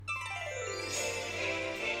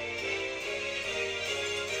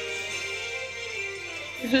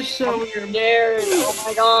This is so weird. Scared. Oh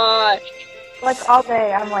my god. Like all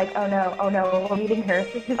day, I'm like, oh no, we're meeting her.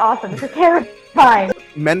 This is awesome. This is terrifying.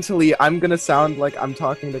 Mentally, I'm gonna sound like I'm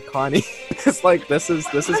talking to Connie. It's like this is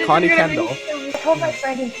Connie Kendall. I told my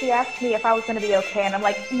friend and she asked me if I was going to be okay, and I'm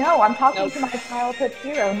like, no, I'm talking to my childhood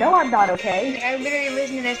hero. No, I'm not okay. I literally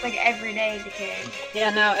listened to this like every day as a kid. Yeah,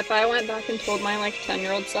 no, if I went back and told my like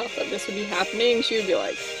 10-year-old self that this would be happening, she would be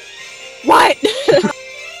like, what?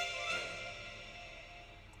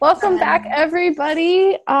 Welcome back,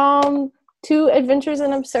 everybody, to Adventures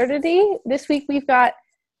in Absurdity. This week we've got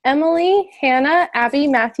Emily, Hannah, Abby,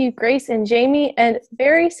 Matthew, Grace, and Jamie, and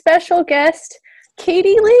very special guest,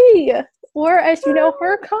 Katie Lee, or as you know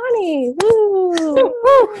her, Connie. Woo!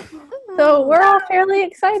 So we're all fairly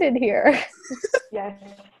excited here. Yes.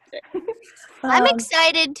 I'm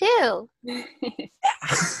excited too.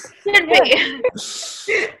 Should be.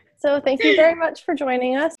 So thank you very much for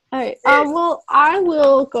joining us. All right. Well, I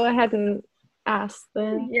will go ahead and ask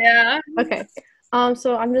then. Yeah. Okay.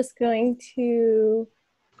 So I'm just going to.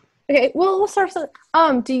 Okay. Well, we'll start.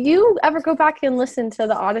 Do you ever go back and listen to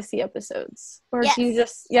the Odyssey episodes, or Yes. do you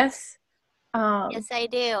just yes? Yes, I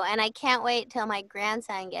do, and I can't wait till my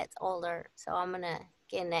grandson gets older. So I'm gonna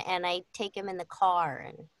get in it, and I take him in the car,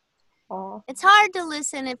 and it's hard to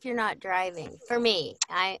listen if you're not driving. For me,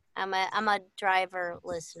 I'm a driver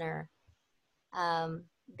listener, unless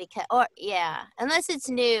it's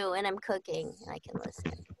new and I'm cooking, I can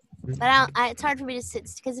listen. But it's hard for me to sit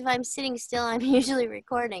because if I'm sitting still, I'm usually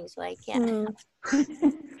recording, so I can't.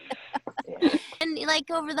 And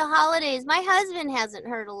like over the holidays, my husband hasn't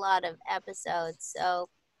heard a lot of episodes, so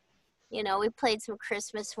we played some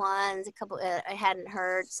Christmas ones. A couple I hadn't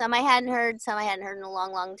heard. Some I hadn't heard in a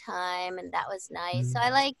long, long time, and that was nice. So I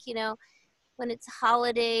like, when it's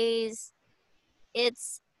holidays,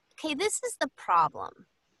 it's okay. This is the problem.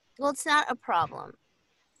 Well, it's not a problem,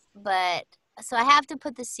 but so I have to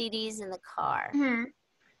put the CDs in the car,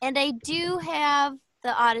 and I do have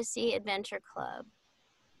the Odyssey Adventure Club.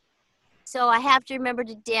 So I have to remember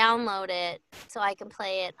to download it so I can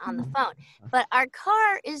play it on the phone. But our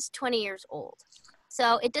car is 20 years old.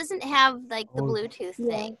 So it doesn't have like the Bluetooth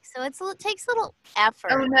thing. So it takes a little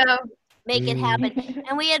effort to make it happen.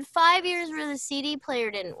 And we had 5 years where the CD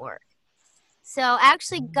player didn't work. So I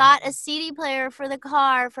actually got a CD player for the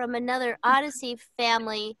car from another Odyssey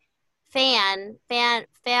family of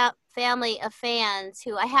fans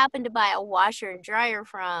who I happened to buy a washer and dryer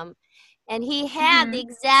from. And he had the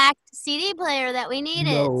exact CD player that we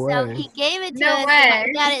needed. So he gave it to us and I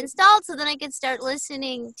got it installed so then I could start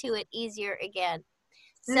listening to it easier again.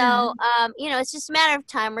 So, it's just a matter of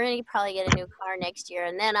time. We're going to probably get a new car next year,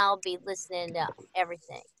 and then I'll be listening to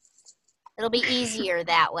everything. It'll be easier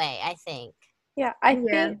that way, I think. Yeah, I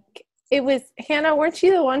think it was, Hannah, weren't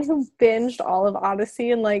you the one who binged all of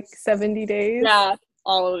Odyssey in like 70 days? Yeah,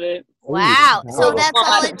 all of it. Wow. So that's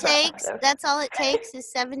all it takes? That's all it takes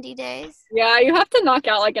is 70 days? Yeah, you have to knock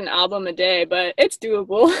out like an album a day, but it's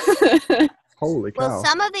doable. Holy cow. Well,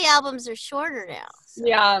 some of the albums are shorter now. So.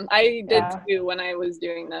 Yeah, I did too when I was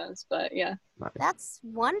doing those, but yeah. That's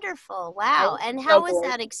wonderful. Wow. And how was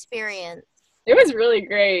that experience? It was really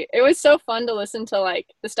great. It was so fun to listen to like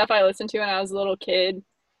the stuff I listened to when I was a little kid.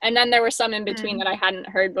 And then there were some in between that I hadn't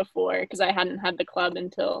heard before because I hadn't had the club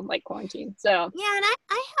until like quarantine. So yeah, and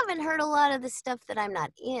I haven't heard a lot of the stuff that I'm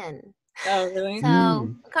not in. Oh, really? So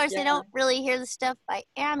of course I don't really hear the stuff I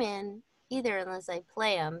am in either unless I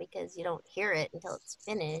play them because you don't hear it until it's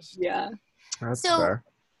finished. Yeah, that's fair.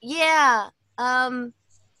 Yeah. Do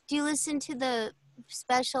you listen to the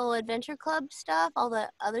special Adventure Club stuff? All the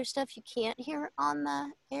other stuff you can't hear on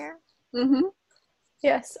the air?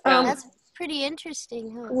 Yes. That's pretty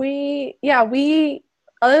interesting, huh?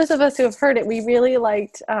 Others of us who have heard it, we really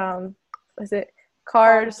liked, was it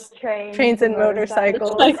Cars, Trains and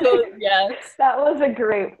Motorcycles? Yes. That was a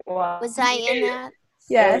great one. Was I in that?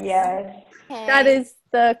 Yes. Yes. Okay. That is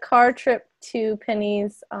the car trip to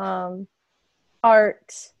Penny's art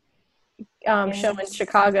show in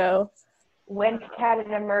Chicago. Went had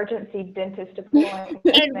an emergency dentist appointment.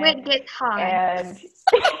 And Went gets high. And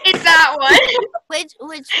it's that one. Which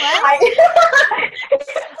one?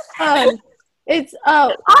 It's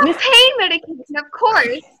on pain medication, of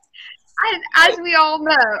course, as we all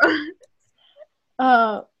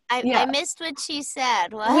know. I missed what she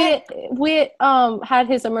said. What? Whit had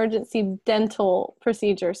his emergency dental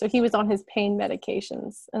procedure, so he was on his pain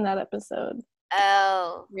medications in that episode.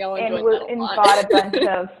 Oh. And bought a bunch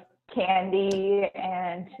of candy,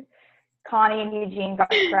 and Connie and Eugene got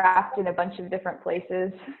trapped in a bunch of different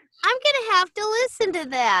places. I'm gonna have to listen to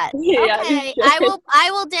that. Yeah, okay, I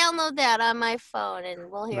will download that on my phone and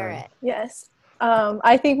we'll hear it. Yes.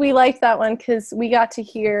 I think we liked that one because we got to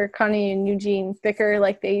hear Connie and Eugene bicker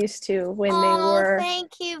like they used to when they were.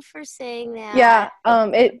 Thank you for saying that. Yeah,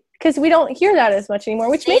 because we don't hear that as much anymore,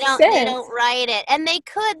 which makes sense. They don't write it, and they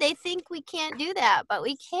could. They think we can't do that, but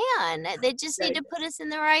we can. They just need to put us in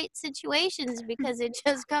the right situations because it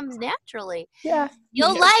just comes naturally. Yeah,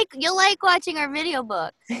 you'll like watching our video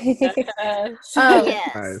book. Yes.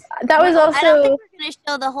 Yes, Nice. that was also. I don't think we're going to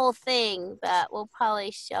show the whole thing, but we'll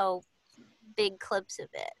probably show big clips of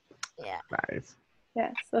it. Yeah. Nice.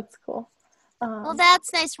 Yes, that's cool. Well,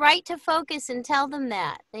 that's nice. Right to focus and tell them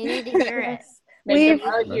that they need to hear it.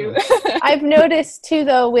 I've noticed too,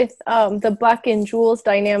 though, with the Buck and Jules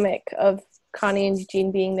dynamic of Connie and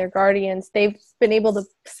Eugene being their guardians, they've been able to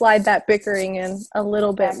slide that bickering in a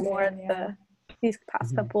little bit more these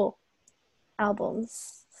past couple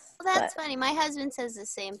albums. Well, that's funny. My husband says the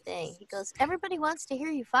same thing. He goes, "Everybody wants to hear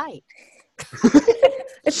you fight."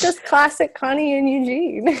 It's just classic Connie and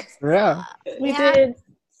Eugene. Yeah.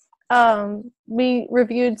 We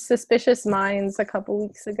reviewed Suspicious Minds a couple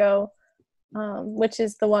weeks ago, which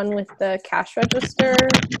is the one with the cash register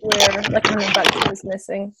where like $100 was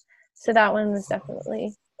missing. So that one was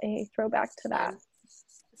definitely a throwback to that.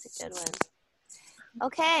 That's a good one.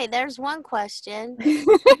 Okay, there's one question.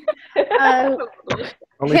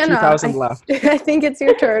 Only Hannah, 2,000 left. I think it's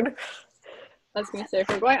your turn. I was going to say, if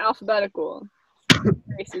we're going alphabetical,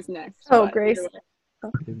 Grace is next. Oh, But Grace.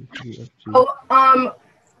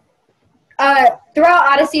 Throughout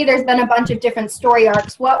Odyssey, there's been a bunch of different story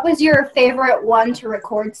arcs. What was your favorite one to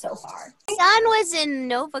record so far? Son was in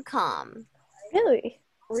Novacom. Really?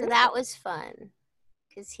 So that was fun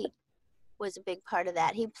because he was a big part of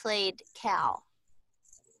that. He played Cal.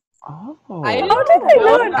 Oh. I How did I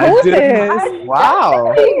not I know didn't. this?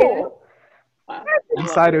 Wow. Wow.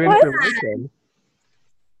 Insider information.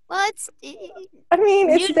 Well, it's I mean,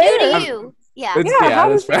 it's new there. to you. Yeah. It's, Yeah, how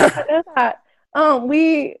that's did you not know that?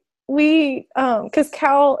 Because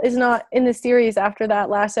Cal is not in the series after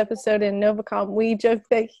that last episode in Novacom, we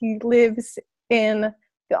joked that he lives in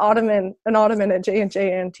an ottoman at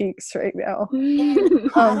J&J Antiques right now. An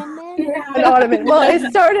ottoman. Well, it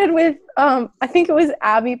started with, I think it was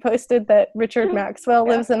Abby posted that Richard Maxwell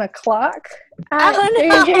lives in a clock at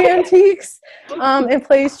J&J Antiques and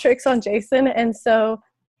plays tricks on Jason. And so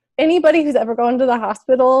anybody who's ever gone to the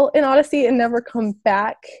hospital in Odyssey and never come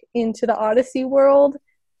back into the Odyssey world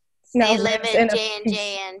now They live lives at in a J&J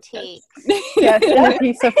piece- Antique. Yes, in a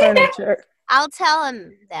piece of furniture. I'll tell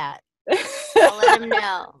him that. I'll let him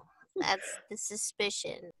know. That's the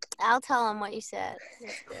suspicion. I'll tell him what you said.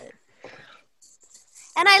 That's good.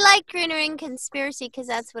 And I like Green Ring Conspiracy because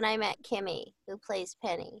that's when I met Kimmy, who plays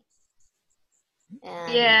Penny.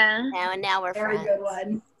 And Yeah. Now we're Very friends. good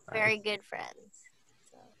one. Very good friends.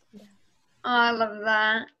 Oh, I love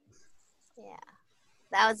that. Yeah,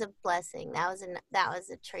 that was a blessing. That was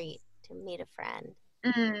a treat to meet a friend.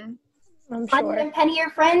 Mm. I'm Connie sure. and Penny are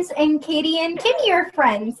friends, and Katie and Kimmy are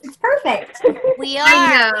friends. It's perfect. We I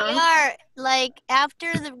are. know. We are. Like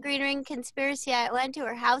after the Green Ring Conspiracy, I went to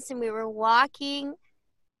her house and we were walking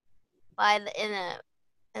by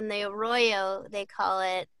in the arroyo, they call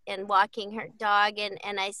it, and walking her dog, and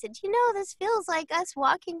I said, this feels like us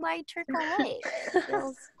walking by Turtle Lake. It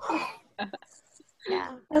feels,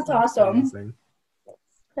 yeah. That's awesome. Amazing.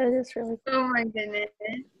 That is really cool. Oh my goodness.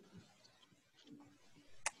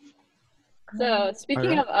 So,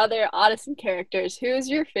 speaking of other Odyssey characters, who is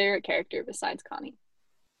your favorite character besides Connie?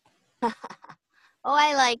 Oh,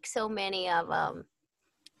 I like so many of them.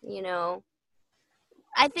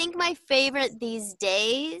 I think my favorite these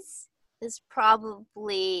days is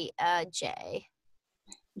probably Jay.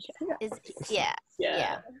 Yeah.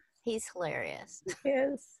 He's hilarious.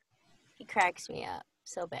 Yes. He cracks me up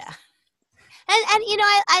so bad. And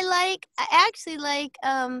I actually like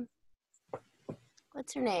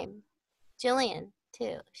what's her name? Jillian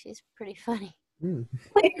too. She's pretty funny. Mm.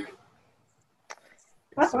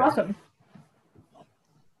 That's awesome.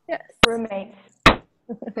 Yes. Roommates.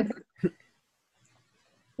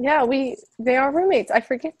 Yeah, they are roommates. I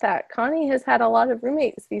forget that. Connie has had a lot of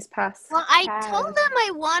roommates these past. Well, I told them I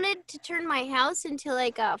wanted to turn my house into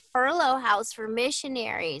like a furlough house for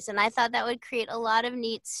missionaries, and I thought that would create a lot of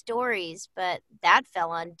neat stories, but that fell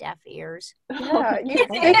on deaf ears. Yeah,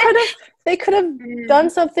 they could have done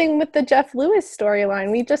something with the Jeff Lewis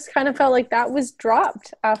storyline. We just kind of felt like that was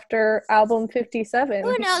dropped after album 57.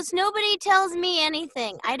 Who knows? Nobody tells me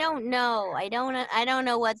anything. I don't know. I don't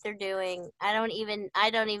know what they're doing. I don't even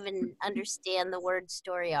understand the word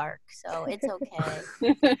story arc, so it's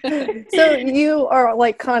okay. So you are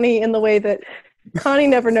like Connie in the way that Connie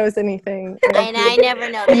never knows anything. And I never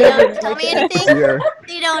know. They don't tell me anything. Dear.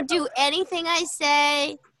 They don't do anything I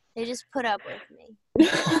say. They just put up with me.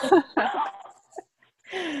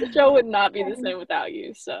 The show would not be the same without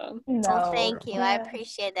you, so. No. Well, thank you. I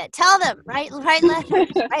appreciate that. Tell them. Write letters.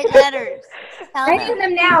 Write letters. Tell Writing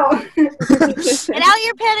them. them now. Get out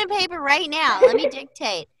your pen and paper right now. Let me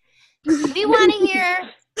dictate. We want to hear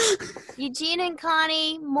Eugene and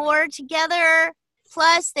Connie more together.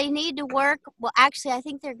 Plus, they need to work. Well, actually, I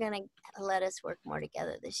think they're going to let us work more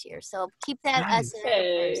together this year. So keep that us in our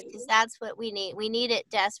first, because that's what we need. We need it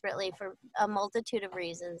desperately for a multitude of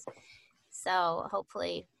reasons. So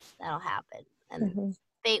hopefully that'll happen. And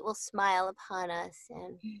fate will smile upon us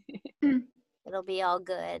and it'll be all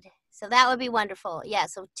good. So that would be wonderful. Yeah,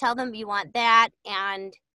 so tell them you want that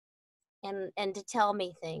and to tell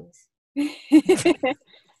me things.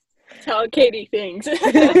 Tell Katie things. Things.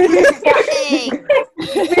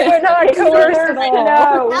 We were not coerced at all.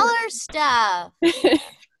 No. Tell her stuff.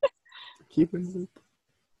 Keep in the loop.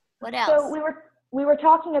 What else? So we were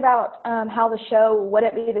talking about how the show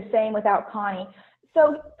wouldn't be the same without Connie.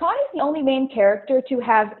 So Connie's the only main character to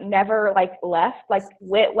have never left. Like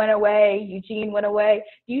Whit went away, Eugene went away.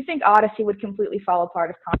 Do you think Odyssey would completely fall apart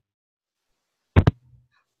if Connie?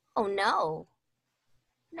 Oh no.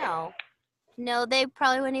 No, they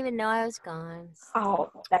probably wouldn't even know I was gone.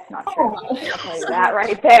 Oh, that's not true. I'll tell you that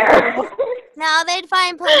right there. No, they'd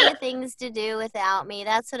find plenty of things to do without me.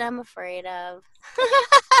 That's what I'm afraid of.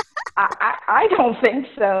 I don't think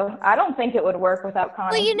so. I don't think it would work without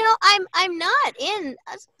Connie. Well, I'm not in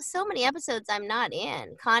so many episodes. I'm not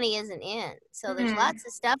in. Connie isn't in. So there's lots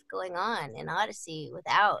of stuff going on in Odyssey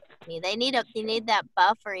without me. They need that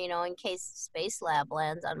buffer, in case Space Lab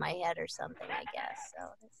lands on my head or something, I guess. So.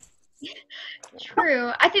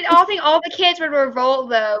 True. I think all the kids would revolt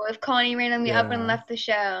though if Connie randomly up and left the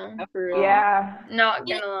show. Yeah. Not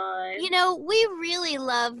gonna lie. We really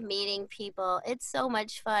love meeting people. It's so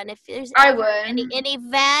much fun. If there's I ever would. an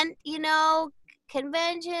event,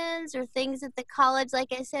 conventions or things at the college,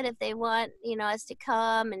 like I said, if they want, us to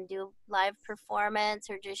come and do live performance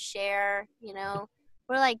or just share,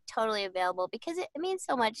 we're totally available because it means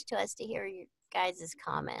so much to us to hear your guys'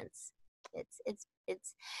 comments.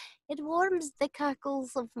 It warms the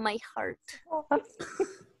cockles of my heart.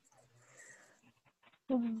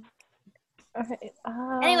 Okay,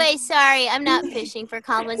 Anyway, sorry, I'm not fishing for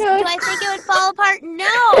compliments. Do I think it would fall apart? No,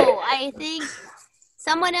 I think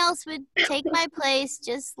someone else would take my place,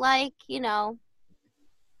 just like, And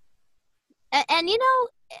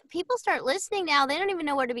people start listening now. They don't even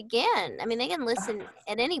know where to begin. I mean, they can listen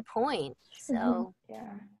at any point. So,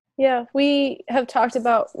 Yeah, we have talked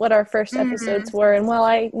about what our first episodes were, and while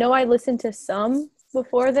I know I listened to some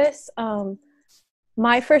before this,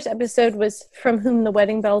 my first episode was From Whom the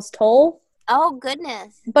Wedding Bells Toll. Oh,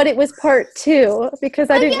 goodness. But it was part 2 because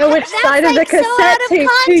I didn't know which side of the cassette so tape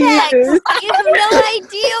to use. You have no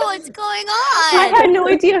idea what's going on. I had no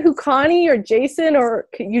idea who Connie or Jason or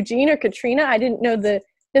Eugene or Katrina. I didn't know the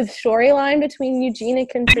storyline between Eugene and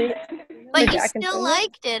Katrina. But you still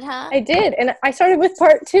liked it, huh? I did, and I started with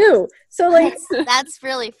part 2. So that's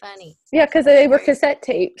really funny. Yeah, because they were cassette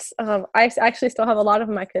tapes. I actually still have a lot of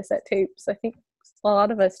my cassette tapes. I think a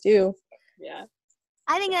lot of us do. Yeah.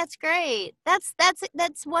 I think that's great. That's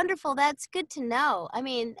wonderful. That's good to know. I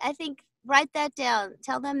mean, I think write that down.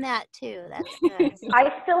 Tell them that too. That's good.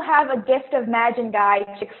 I still have a Gift of Imagine Guy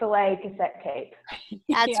Chick-fil-A cassette tape.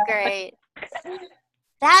 That's great.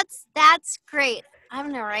 That's great. I'm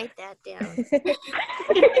gonna write that down.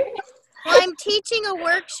 Well, I'm teaching a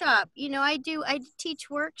workshop. I teach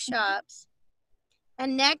workshops.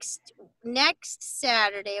 And next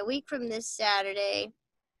Saturday, a week from this Saturday,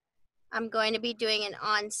 I'm going to be doing an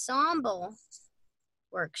ensemble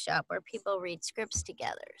workshop where people read scripts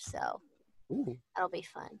together. So that'll be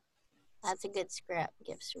fun. That's a good script.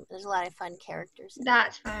 There's a lot of fun characters.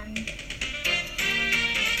 That's fun.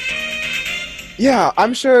 Yeah,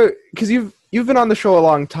 I'm sure, because you've been on the show a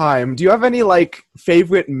long time. Do you have any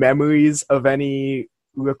favorite memories of any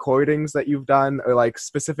recordings that you've done, or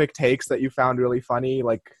specific takes that you found really funny,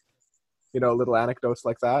 little anecdotes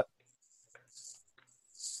like that?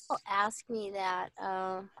 People ask me that.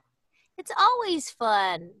 It's always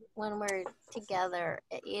fun when we're together.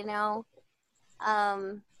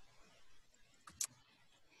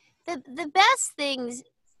 The best things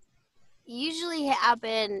usually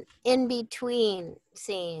happen in between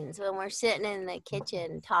scenes when we're sitting in the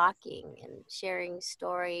kitchen talking and sharing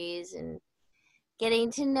stories and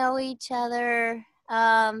getting to know each other.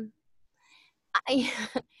 You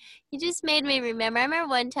just made me remember. I remember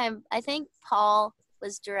one time, I think Paul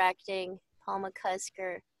was directing, Paul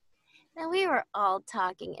McCusker, And we were all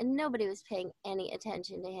talking, and nobody was paying any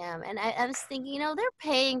attention to him. And I was thinking, they're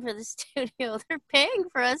paying for the studio. They're paying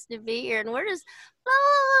for us to be here. And we're just, blah,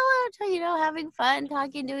 blah, blah, blah, having fun,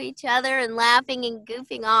 talking to each other and laughing and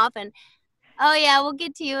goofing off. And, oh, yeah, we'll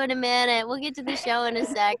get to you in a minute. We'll get to the show in a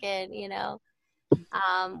second,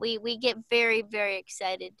 We get very, very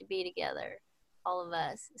excited to be together, all of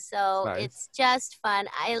us. So Nice. It's just fun.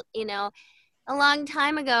 A long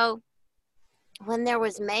time ago, when there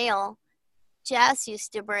was mail, Jess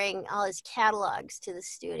used to bring all his catalogs to the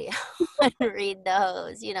studio and read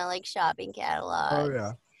those, like shopping catalogs.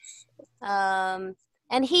 Oh yeah.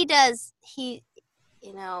 And he does the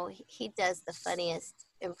funniest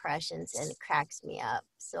impressions, and it cracks me up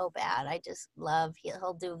so bad. I just love,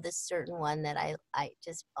 he'll do this certain one that I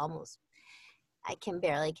just almost, I can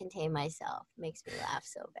barely contain myself. Makes me laugh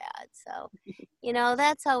so bad. So,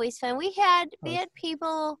 that's always fun. We had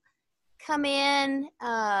people come in,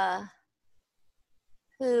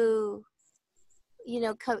 who,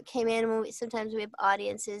 came in when sometimes we have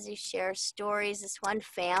audiences who share stories. This one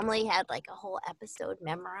family had like a whole episode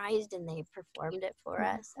memorized, and they performed it for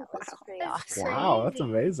us. That was pretty awesome. Wow, that's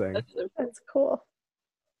amazing. That's cool.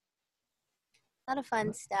 A lot of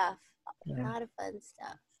fun stuff. Yeah. A lot of fun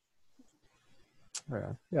stuff.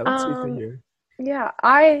 Yeah, that's sweet to hear. Yeah,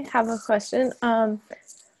 I have a question.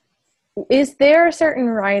 Is there a certain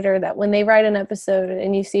writer that when they write an episode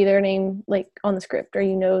and you see their name like on the script, or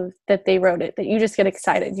that they wrote it, that you just get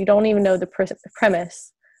excited? You don't even know the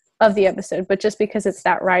premise of the episode, but just because it's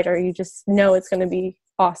that writer, you just know it's going to be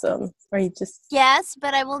awesome, or you just... Yes,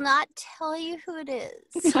 but I will not tell you who it is.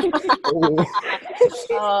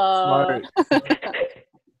 Smart.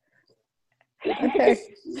 Okay,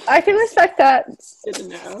 I can respect that. Good to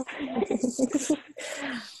know.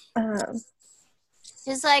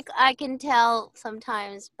 Just like I can tell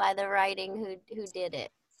sometimes by the writing who did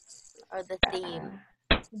it, or the theme.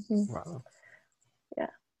 Wow. Yeah.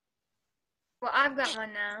 Well, I've got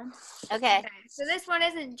one now. Okay. So this one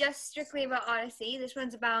isn't just strictly about Odyssey. This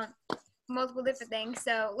one's about multiple different things.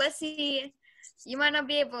 So let's see. You might not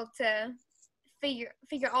be able to figure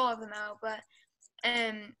all of them out, but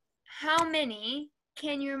how many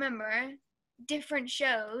can you remember different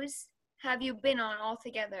shows have you been on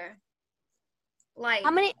altogether? Like,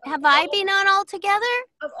 How many have I been on altogether?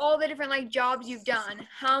 of all the different jobs you've done,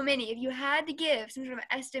 how many? If you had to give some sort of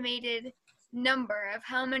estimated number of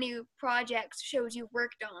how many projects, shows you've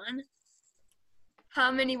worked on,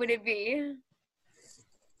 how many would it be?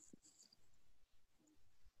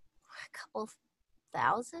 A couple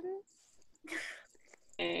thousand?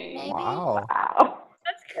 Maybe. Wow. Wow.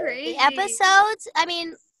 That's crazy. The episodes, I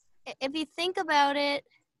mean, if you think about it,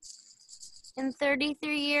 in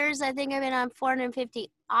 33 years, I think I've been on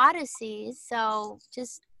 450 Odysseys. So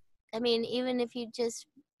even if you just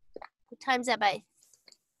times that by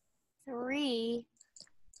 3,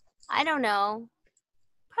 I don't know.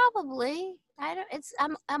 Probably.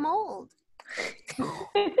 I'm old.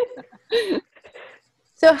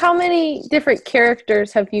 So how many different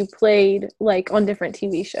characters have you played on different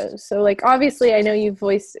TV shows? So obviously I know you've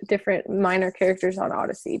voiced different minor characters on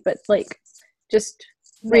Odyssey, but just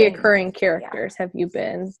reoccurring characters, have you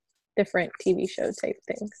been different TV show type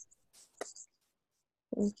things?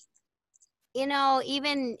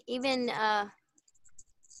 Even a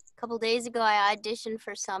couple days ago, I auditioned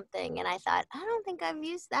for something, and I thought, I don't think I've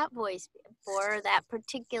used that voice before, that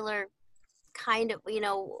particular kind of,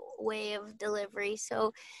 way of delivery.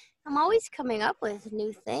 So I'm always coming up with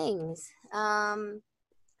new things.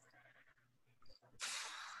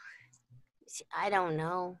 I don't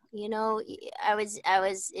know. I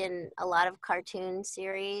was in a lot of cartoon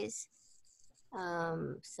series.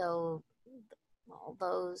 So all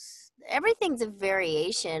those, everything's a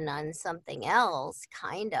variation on something else,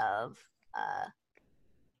 kind of.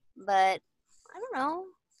 But I don't know,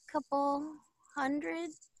 a couple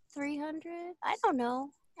 100, 300. I don't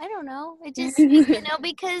know. It just,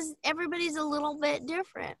 because everybody's a little bit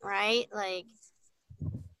different, right?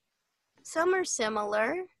 Some are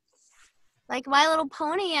similar. Like My Little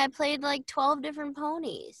Pony, I played 12 different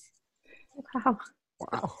ponies. Wow.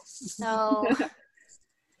 Wow. So,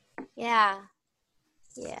 yeah.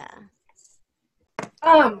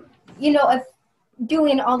 If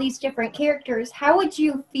doing all these different characters, how would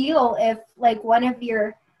you feel if one of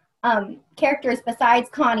your characters besides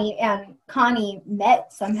Connie and Connie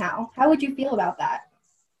met somehow? How would you feel about that?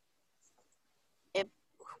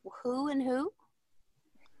 Who and who?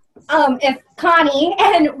 If Connie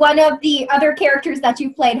and one of the other characters that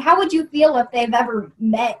you played, how would you feel if they've ever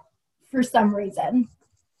met for some reason?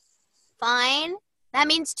 Fine. That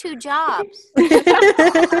means 2 jobs.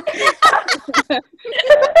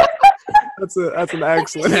 That's an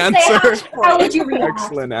excellent Just say answer. how would you react?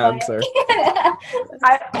 Excellent But- answer.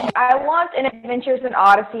 I want an Adventures in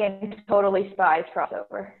Odyssey and Totally Spies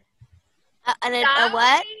crossover. A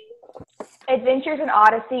what? Adventures in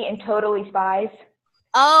Odyssey and Totally Spies.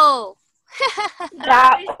 Oh.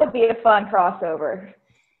 That would be a fun crossover.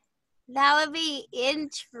 That would be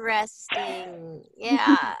interesting.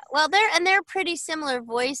 Yeah. Well, they're pretty similar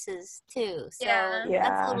voices too. So Yeah.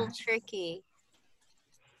 that's a little tricky.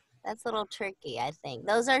 That's a little tricky, I think.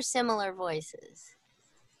 Those are similar voices.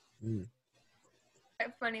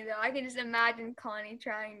 That's funny though. I can just imagine Connie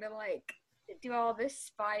trying to like do all this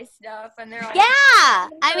spy stuff, and they're like, Yeah.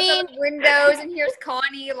 I mean, windows, and here's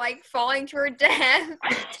Connie like falling to her death.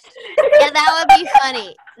 yeah, that would be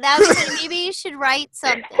funny. That would be funny. Maybe you should write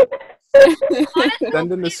something. Honestly,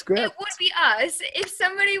 Send in the it script. would be us. If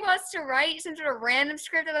somebody wants to write some sort of random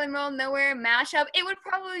script out of the middle of nowhere mashup, it would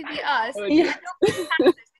probably be us. Yeah.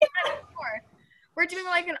 We're doing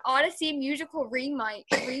like an Odyssey musical rewrite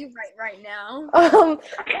right now. Um,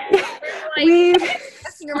 We're like we've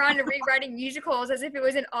messing around and rewriting musicals as if it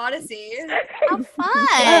was an Odyssey. How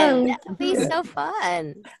fun. That would be so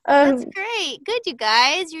fun. That's um, great. Good, you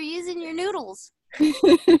guys. You're using your noodles. yeah.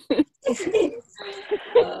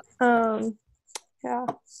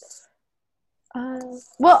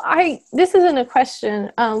 Well, this isn't a question.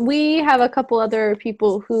 We have a couple other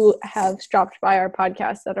people who have dropped by our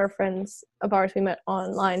podcast that are friends of ours we met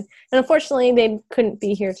online. And unfortunately, they couldn't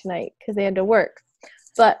be here tonight because they had to work.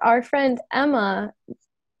 But our friend Emma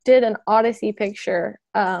did an Odyssey picture,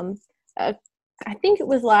 I think it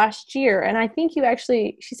was last year. And I think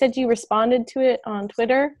she said you responded to it on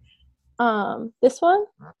Twitter. This one?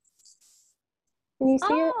 Can you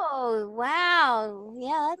see it? Oh, wow.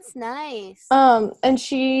 Yeah, that's nice. And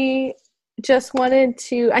she just wanted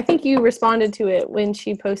to, I think you responded to it when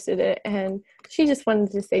she posted it, and she just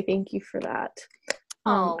wanted to say thank you for that.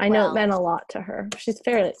 I know it meant a lot to her. She's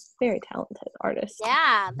very talented artist.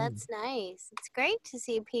 Yeah, that's nice. It's great to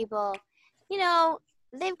see people,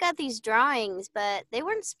 they've got these drawings, but they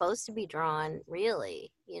weren't supposed to be drawn,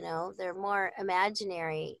 really. They're more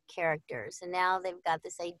imaginary characters. And now they've got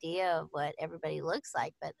this idea of what everybody looks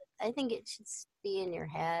like. But I think it should be in your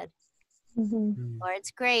head. Mm-hmm. Or it's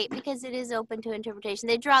great because it is open to interpretation.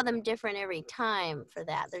 They draw them different every time for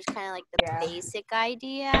that. There's kind of like the basic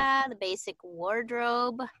idea, the basic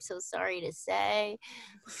wardrobe. I'm so sorry to say.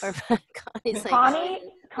 Or Connie's like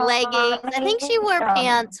leggings. I think she wore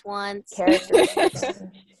pants once.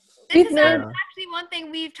 This is actually one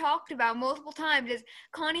thing we've talked about multiple times is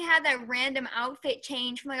Connie had that random outfit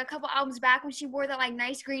change from like a couple albums back when she wore that like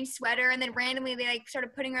nice green sweater, and then randomly they like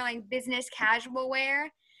started putting her like business casual wear,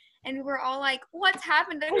 and we were all like, what's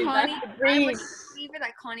happened to Connie? I would believe it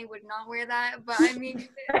that Connie would not wear that, but I mean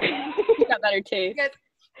You got better taste.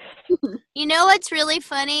 You know what's really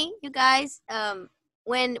funny, you guys?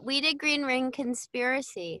 When we did Green Ring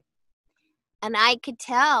Conspiracy, and I could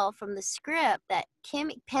tell from the script that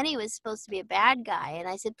Penny was supposed to be a bad guy. And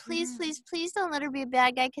I said, please, please, please don't let her be a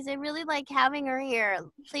bad guy because I really like having her here.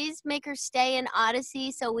 Please make her stay in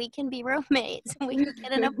Odyssey so we can be roommates and we can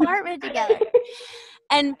get an apartment together.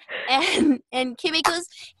 And Kimmy goes,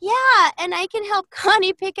 yeah, and I can help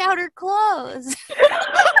Connie pick out her clothes.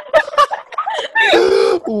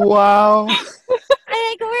 Wow.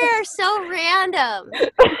 We're so random.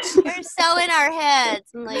 We're so in our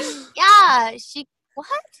heads. I'm like, yeah, what?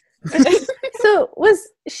 So was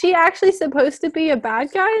she actually supposed to be a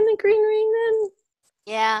bad guy in the Green Ring then?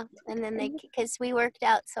 Yeah, and then because we worked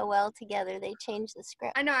out so well together, they changed the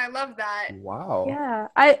script. I know, I love that. Wow. Yeah,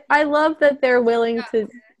 I love that they're willing to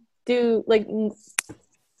do like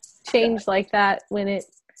change like that when it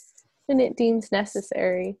deems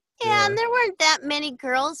necessary. Yeah, and there weren't that many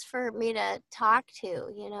girls for me to talk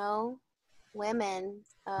to, women,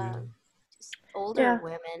 just older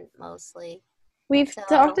women mostly. We've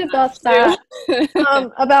talked about that,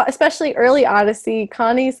 about especially early Odyssey.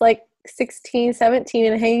 Connie's like 16,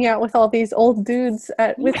 17 and hanging out with all these old dudes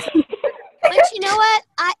with. But you know what?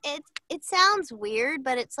 It sounds weird,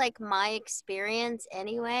 but it's like my experience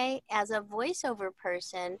anyway. As a voiceover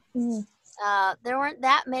person, there weren't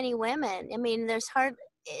that many women. I mean,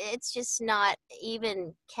 it's just not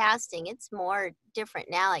even casting. It's more different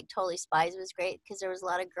now. Like Totally Spies was great because there was a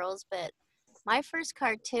lot of girls. But my first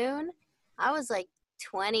cartoon, I was like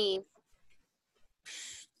 24,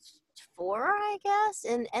 I guess.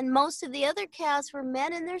 And most of the other casts were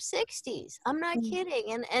men in their 60s. I'm not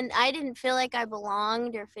kidding. And I didn't feel like I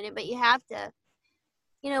belonged or fit in. But you have to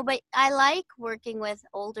but I like working with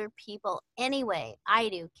older people anyway. I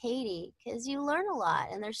do, Katie, because you learn a lot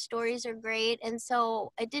and their stories are great. And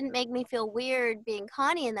so it didn't make me feel weird being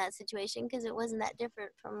Connie in that situation because it wasn't that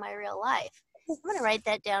different from my real life. I'm going to write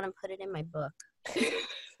that down and put it in my book.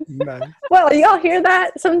 Nice. Well, y'all hear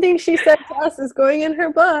that? Something she said to us is going in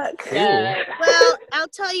her book. Yeah. Well, I'll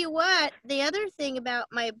tell you what, the other thing about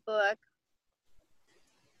my book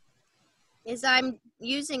is I'm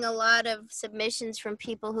using a lot of submissions from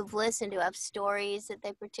people who've listened who have stories that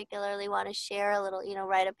they particularly want to share a little,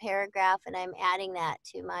 write a paragraph, and I'm adding that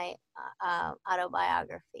to my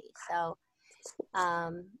autobiography. So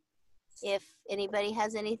if anybody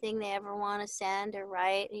has anything they ever want to send or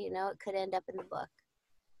write, it could end up in the book.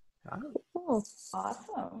 Oh.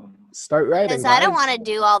 Awesome. Start writing. Because I don't want to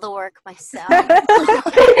do all the work myself.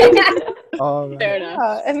 Oh, Fair enough.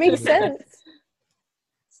 Yeah, it makes sense.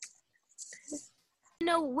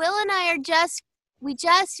 Will and I we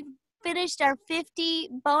just finished our 50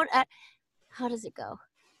 how does it go?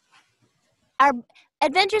 Our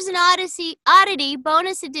Adventures in Oddity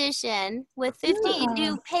bonus edition with 50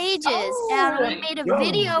 new pages. And we made a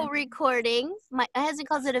video recording. My husband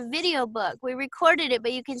calls it a video book. We recorded it,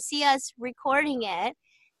 but you can see us recording it,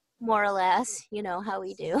 more or less. You know how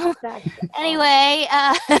we do. Anyway,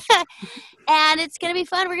 and it's going to be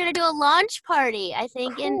fun. We're going to do a launch party, I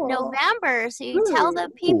think, in November. So you tell the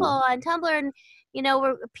people on Tumblr, and,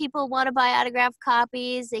 where people want to buy autographed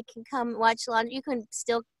copies, they can come watch the launch. You can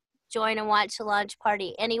still join and watch the launch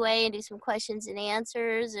party anyway and do some questions and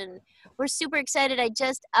answers. And we're super excited. I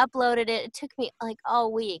just uploaded it. It took me like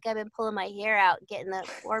all week. I've been pulling my hair out, getting the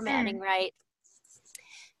formatting right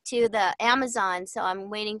to the Amazon. So I'm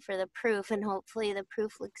waiting for the proof, and hopefully the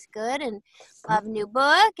proof looks good. And we'll have a new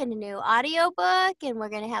book and a new audio book, and we're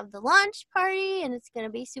going to have the launch party, and it's going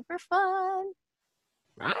to be super fun.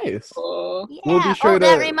 Nice. Cool. Yeah. We'll be sure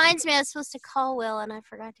that to- reminds me, I was supposed to call Will, and I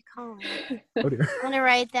forgot to call him. Oh, dear. I'm going to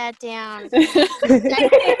write that down.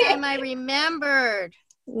 Second time I remembered.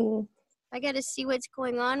 Mm. I got to see what's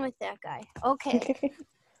going on with that guy. Okay.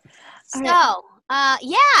 All So,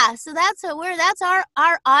 so that's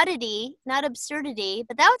our oddity, not absurdity,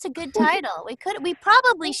 but that was a good title. We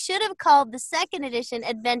probably should have called the second edition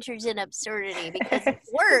Adventures in Absurdity because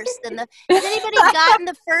it's worse than has anybody gotten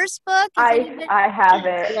the first book? I have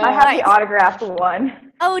it. I have the autographed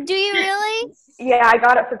one. Oh, do you really? Yeah, I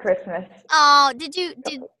got it for Christmas. Oh, did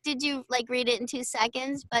you like read it in 2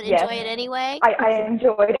 seconds but Yes. enjoy it anyway? I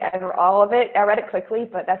enjoyed all of it. I read it quickly,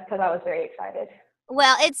 but that's because I was very excited.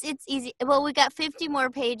 Well, it's easy. Well, we got 50 more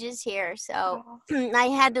pages here, so I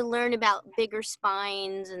had to learn about bigger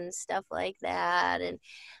spines and stuff like that,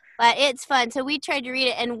 but it's fun. So we tried to read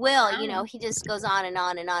it, and Will, he just goes on and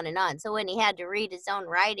on and on and on. So when he had to read his own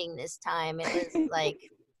writing this time, it was like,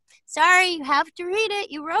 sorry, you have to read it.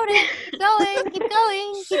 You wrote it. Keep going. Keep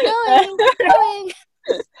going. Keep going.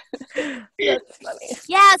 Keep going. That's funny.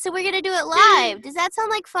 Yeah, so we're gonna do it live. Does that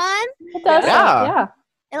sound like fun? It does. Yeah. Yeah.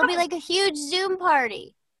 It'll be like a huge Zoom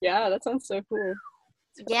party. Yeah, that sounds so cool.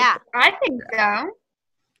 Yeah. I think so.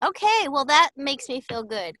 Okay, well that makes me feel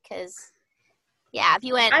good because, if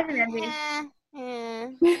you went, I think that'd be.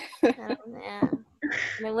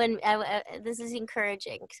 this is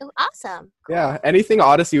encouraging. So awesome. Yeah, anything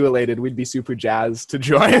Odyssey related, we'd be super jazzed to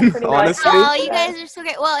join. Pretty much. Honestly, Oh, you guys are so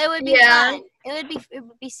great. Well, it would be Yeah. fun. It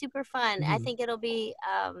would be super fun. I think it'll be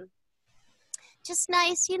just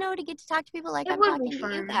nice, to get to talk to people like It I'm would talking be to you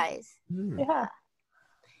fun. guys. Yeah.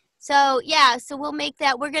 So so we'll make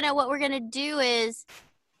that. What we're gonna do is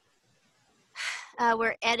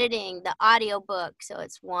we're editing the audio book, so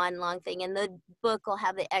it's one long thing, and the book will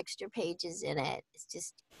have the extra pages in it. It's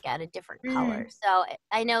just got a different color. So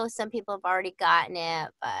I know some people have already gotten it,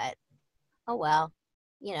 but oh well,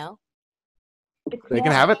 they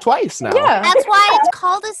can have it twice now. Yeah. That's why it's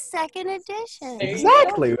called a second edition.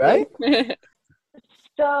 Exactly, right?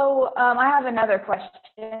 So I have another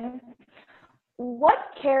question. What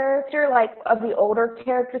character, of the older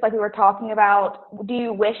characters, like we were talking about, do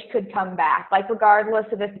you wish could come back? Regardless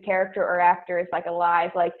of if the character or actor is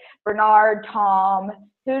alive, like Bernard, Tom,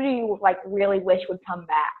 who do you really wish would come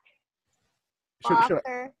back?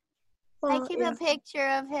 Walker. I keep a picture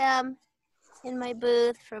of him in my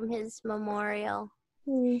booth from his memorial.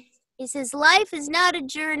 He says, "Life is not a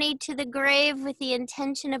journey to the grave with the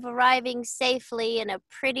intention of arriving safely in a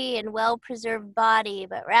pretty and well-preserved body,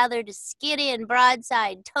 but rather to skiddy and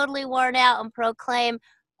broadside, totally worn out, and proclaim,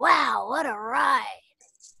 'Wow, what a ride!'"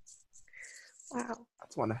 Wow.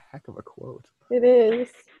 That's one heck of a quote. It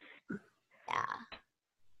is. Yeah.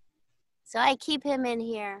 So I keep him in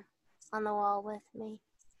here on the wall with me.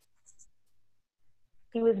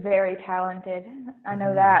 He was very talented. I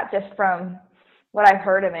know that just from what I've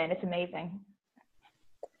heard him in. It's amazing.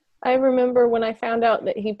 I remember when I found out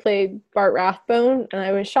that he played Bart Rathbone, and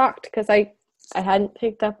I was shocked because I hadn't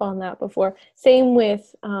picked up on that before. Same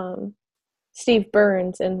with Steve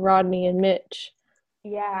Burns and Rodney and Mitch.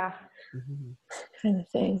 Yeah. Kind of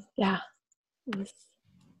thing. Yeah. It was-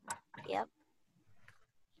 Yep.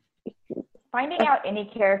 Finding out any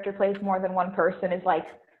character plays more than one person is like,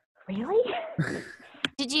 really?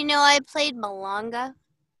 Did you know I played Malanga?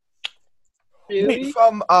 Wait,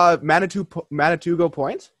 from Manitogo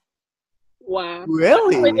Point? Wow. I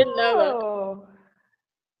Really? didn't know that. Oh,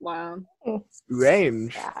 Wow.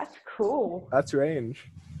 Range. that's cool. That's range.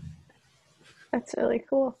 That's really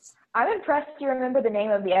cool. I'm impressed you remember the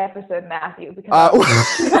name of the episode, Matthew, because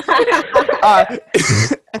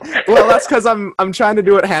Well, that's because I'm trying to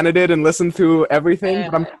do what Hannah did and listen through everything,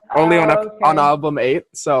 but I'm only okay. on album 8,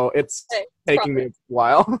 so it's Hey, taking me a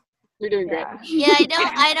while. You're doing great. yeah.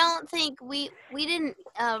 Yeah, I don't think we didn't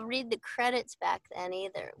read the credits back then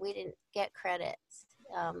either. We didn't get credits.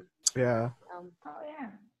 Yeah, Oh yeah.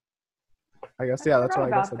 I guess I that's why I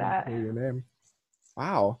forgot guess I about didn't hear your name.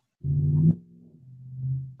 Wow.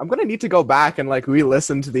 I'm gonna need to go back and like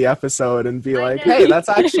re-listen to the episode and be I like, know. hey, that's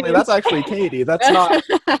actually Katie. That's not.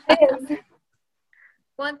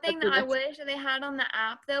 One thing that I wish that they had on the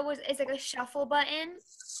app though is like a shuffle button.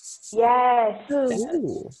 Yes.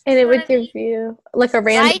 Ooh. And it would give you like a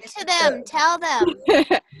random. Write to them. Tell them.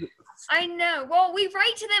 I know. Well, we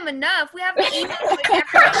write to them enough. We have the email like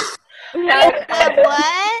every The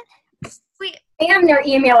what? we Spam their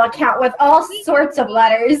email account with all sorts of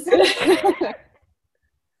letters.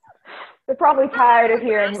 They're probably tired of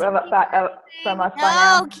hearing from us by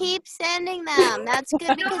now. No, keep sending them. That's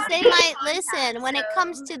good because they might listen. When it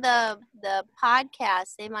comes to the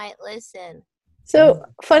podcast, they might listen. So,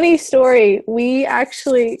 funny story. We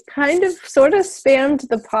actually kind of sort of spammed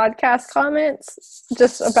the podcast comments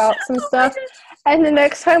just about some stuff. And the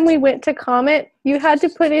next time we went to comment, you had to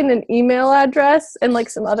put in an email address and like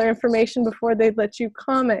some other information before they'd let you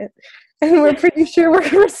comment. And we're pretty sure we're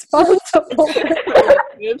responsible.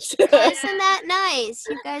 Oops. Isn't that nice?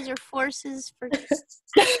 You guys are forces for.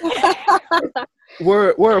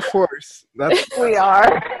 We're a force. That's We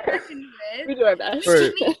are. We do our best.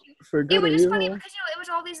 for good It was or just funny evil. because it was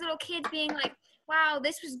all these little kids being like, "Wow,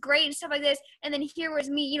 this was great" and stuff like this, and then here was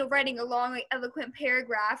me, writing a long, like, eloquent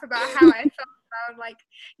paragraph about how I felt about like,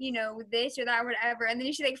 this or that or whatever, and then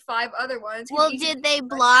you see like 5 other ones. Well, did they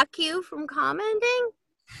block you from commenting?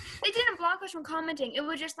 They didn't block us from commenting. It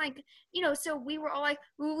was just like, so we were all like,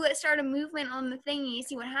 "Ooh, let's start a movement on the thingy,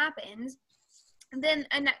 see what happens." And then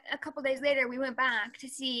a couple days later, we went back to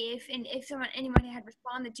see if anybody had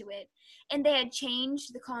responded to it, and they had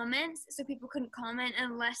changed the comments so people couldn't comment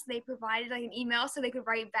unless they provided like an email so they could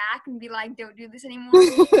write back and be like, "Don't do this anymore."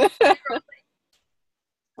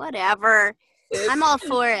 Whatever. I'm all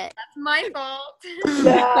for it. That's my fault.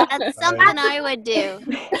 That's something I would do.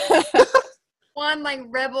 One like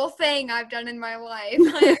rebel thing I've done in my life.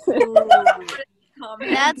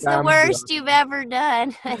 That's the worst you've ever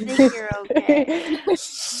done. I think you're okay.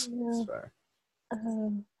 Sorry.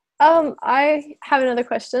 I have another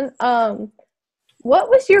question. What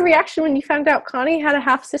was your reaction when you found out Connie had a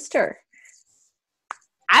half sister?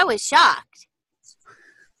 I was shocked.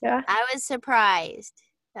 Yeah. I was surprised.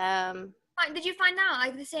 Did you find out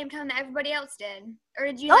like the same time that everybody else did, or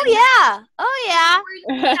did you? Oh like, yeah. Oh yeah.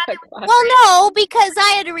 Well, no, because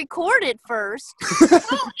I had to record it first.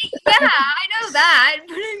 Oh, yeah, I know that,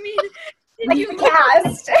 but I mean, did you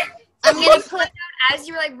Cast. I'm gonna put. as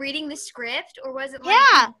you were like reading the script, or was it like?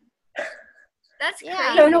 Yeah. That's Yeah.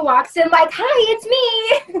 crazy. Jonah walks in like, "Hi,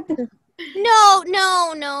 it's me." No.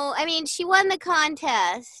 I mean, she won the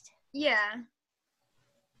contest. Yeah.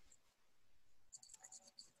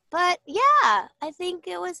 But yeah, I think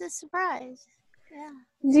it was a surprise. Yeah.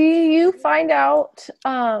 Do you find out?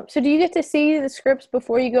 So do you get to see the scripts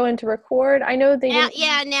before you go into record? I know they. Now, didn't-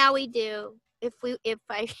 yeah, now we do. If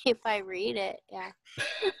I read it, yeah.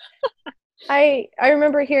 I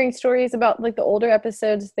remember hearing stories about like the older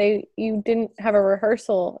episodes. You didn't have a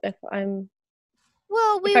rehearsal. Well,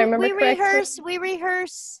 If I remember we correctly.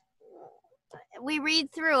 rehearse. We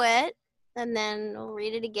read through it, and then we'll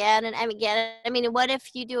read it again and again. I mean, what if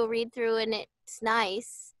you do a read through and it's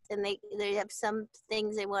nice, and they have some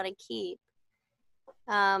things they want to keep?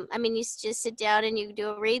 I mean, you just sit down and you do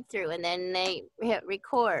a read through, and then they hit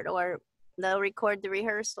record, or they'll record the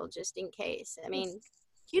rehearsal just in case. I mean,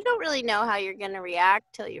 you don't really know how you're going to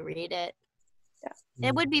react till you read it. Yeah.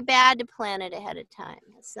 It would be bad to plan it ahead of time.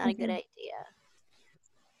 It's not a good idea.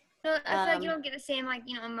 No, I feel like you don't get the same, like,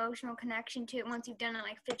 emotional connection to it once you've done it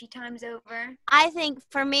like 50 times over. I think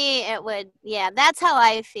for me it would, that's how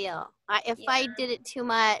I feel. If I did it too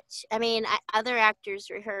much, I mean, other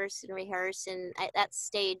actors rehearse, and that's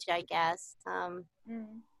stage, I guess.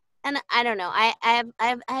 And I don't know. I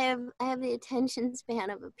have the attention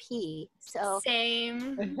span of a pea, so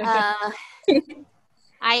Same.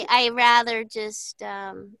 I rather just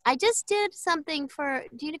I just did something for.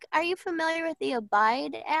 Are you familiar with the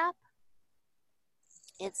Abide app?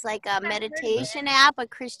 It's like a meditation app, a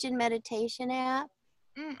Christian meditation app.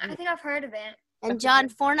 I think I've heard of it. And John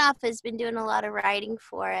Fornoff has been doing a lot of writing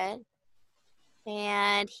for it.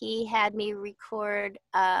 And he had me record,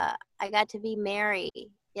 I got to be Mary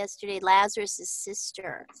yesterday, Lazarus'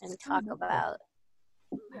 sister, and talk about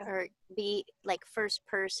her, be like first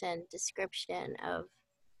person description of,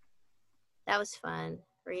 that was fun,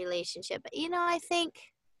 relationship. But, I think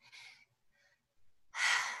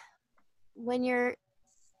when you're,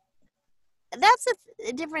 that's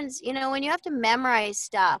the difference, when you have to memorize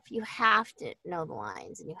stuff, you have to know the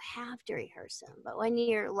lines and you have to rehearse them. But when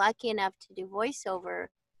you're lucky enough to do voiceover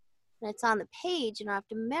and it's on the page, you don't have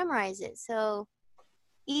to memorize it. So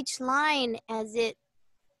each line as it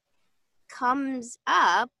comes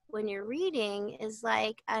up when you're reading is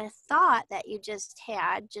like a thought that you just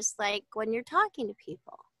had, just like when you're talking to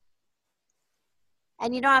people.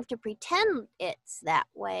 And you don't have to pretend it's that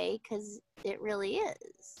way because it really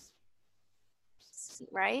is.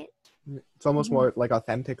 Right? It's almost more like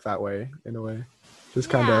authentic that way, in a way. Just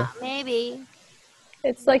kind of. Maybe.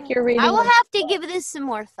 It's like you're reading. I will have to give this some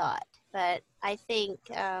more thought, but I think.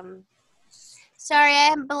 Sorry, I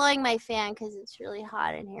am blowing my fan because it's really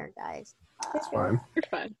hot in here, guys. It's fine. You're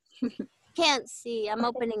fine. Can't see. I'm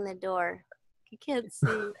opening the door. You can't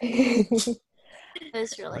see.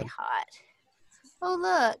 It's really hot. Oh,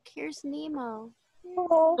 look. Here's Nemo.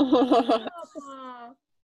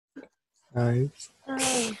 Nice.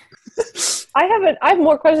 I have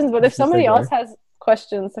more questions, but if somebody else has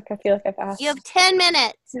questions, like I feel like I've asked. You have 10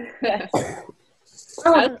 minutes. I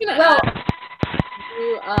was gonna ask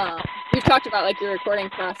you, you've talked about like your recording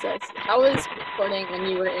process. How was recording when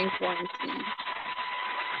you were in quarantine?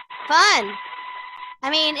 Fun. I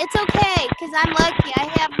mean, it's okay because I'm lucky. I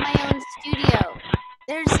have my own studio.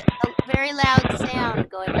 There's a very loud sound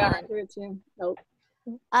going on. Here too. Nope.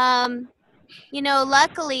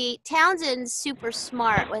 Luckily, Townsend's super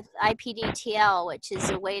smart with IPDTL, which is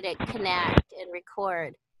a way to connect and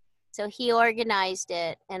record. So he organized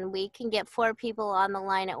it, and we can get 4 people on the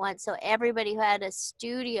line at once. So everybody who had a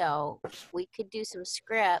studio, we could do some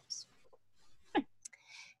scripts.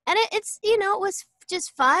 And it's, it was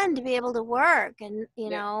just fun to be able to work. And,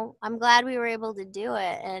 I'm glad we were able to do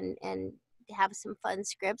it and have some fun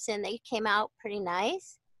scripts, and they came out pretty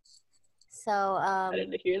nice. So I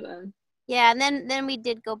didn't hear them. Yeah, and then we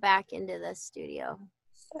did go back into the studio.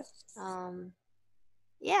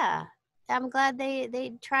 Yeah, I'm glad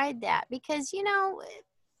they tried that because it's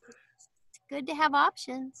good to have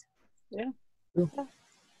options. Yeah.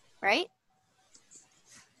 Right?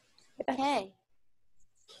 Okay.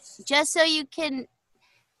 Just so you can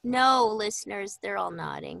know, listeners, they're all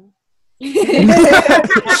nodding.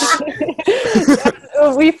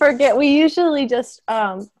 We forget. We usually just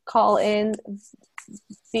call in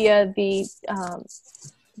via the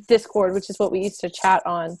Discord, which is what we used to chat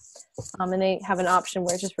on, and they have an option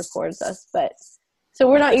where it just records us. But so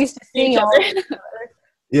we're not used to seeing all of each other.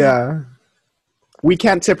 Yeah, we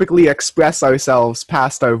can't typically express ourselves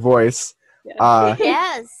past our voice.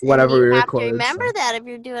 Yes. Whenever we you have record, to remember that if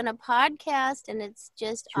you're doing a podcast and it's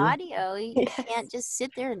just True. audio, you can't just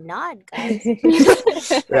sit there and nod, guys.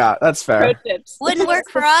 Yeah, that's fair. Wouldn't work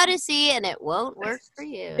for Odyssey, and it won't work for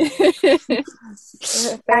you.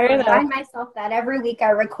 I remind myself that every week I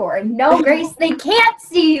record. No, Grace, they can't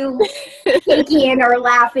see you kicking or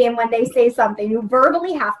laughing when they say something. You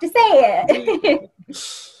verbally have to say it.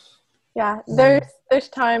 Yeah, there's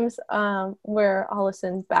times where I'll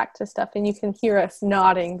listen back to stuff and you can hear us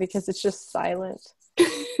nodding because it's just silent.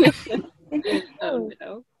 Oh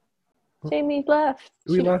no. Jamie left.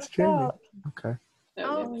 We She lost dropped Jamie. out. Okay.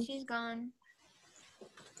 Oh, she's gone.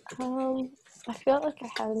 I feel like I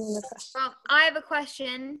had another question. Well, I have a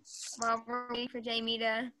question while we're waiting for Jamie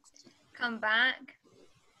to come back.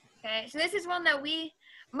 Okay, so this is one that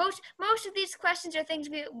most of these questions are things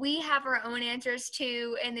we have our own answers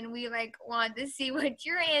to, and then we want to see what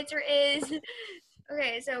your answer is.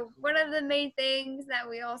 Okay, so one of the main things that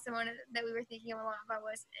we were thinking a lot about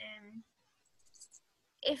was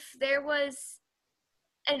if there was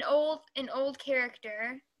an old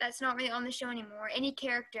character that's not really on the show anymore, any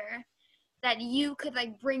character that you could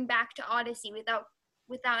bring back to Odyssey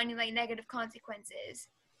without any like negative consequences,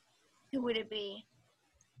 who would it be?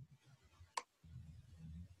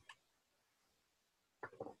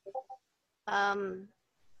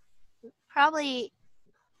 Probably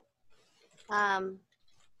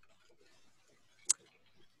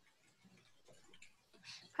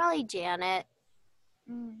probably Janet,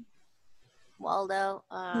 Waldo,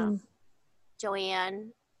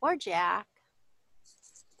 Joanne, or Jack.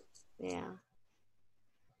 Yeah.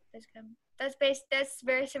 That's good. That's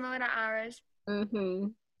very similar to ours. Mm-hmm.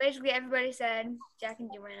 Basically, everybody said Jack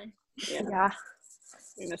and Joanne. Yeah.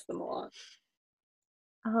 We miss them a lot.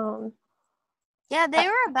 Yeah, they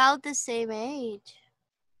were about the same age.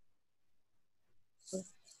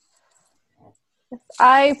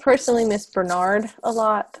 I personally miss Bernard a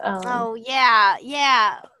lot. Oh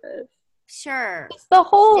yeah, sure. The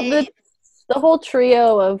whole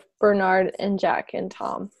trio of Bernard and Jack and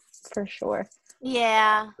Tom, for sure.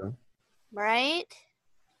 Yeah, right.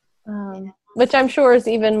 Which I'm sure is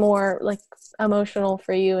even more like emotional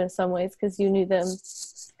for you in some ways because you knew them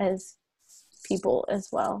as people as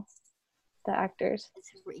well, the actors.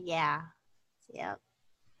 Yeah.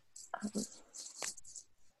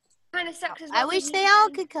 Kind of sucks. I wish they all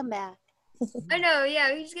could come back. I know,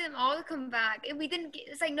 yeah. We just get them all to come back. If we didn't get,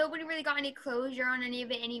 it's like nobody really got any closure on any of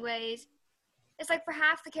it, anyways. It's like for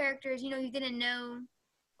half the characters, you didn't know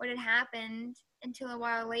what had happened until a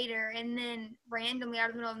while later, and then randomly out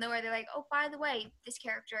of the middle of nowhere, they're like, "Oh, by the way, this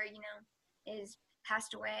character, is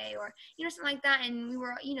passed away," or something like that. And we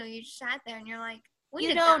were, you just sat there and you're like,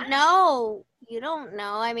 You don't know.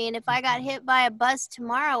 I mean, if I got hit by a bus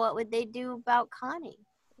tomorrow, what would they do about Connie?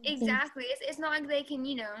 Exactly. It's not like they can,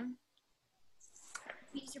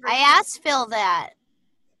 I asked Phil that.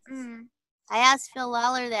 I asked Phil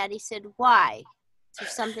Lawler that. He said, "Why? Is there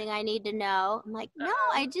something I need to know?" I'm like, "No,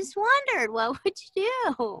 I just wondered. What would you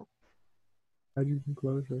do?" How do you think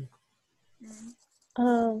closure?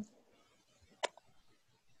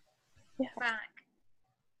 Back.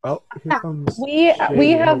 Oh, here comes We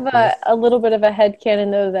have a little bit of a headcanon,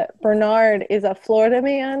 though, that Bernard is a Florida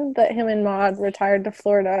man, that him and Maude retired to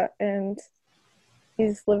Florida, and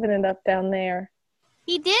he's living it up down there.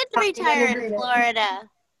 He did retire in Florida.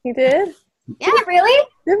 He did? Yeah. Really?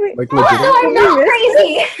 Like, Oh, I'm not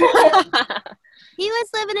crazy. He was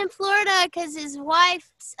living in Florida because his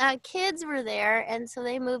wife's kids were there, and so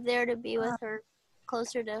they moved there to be with her,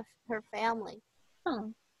 closer to her family.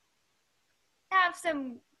 Have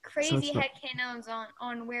some crazy headcanons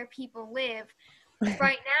on where people live.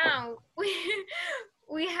 Right now,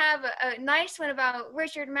 we have a nice one about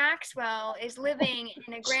Richard Maxwell is living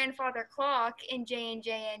in a grandfather clock in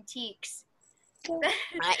J&J Antiques.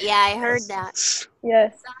 Yeah, I heard that.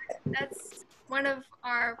 Yes. That's one of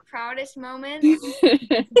our proudest moments.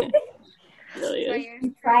 Really is. We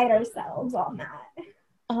pride ourselves on that.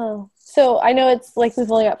 So I know it's like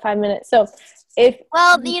we've only got 5 minutes. So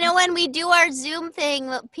when we do our Zoom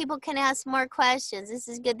thing, people can ask more questions. This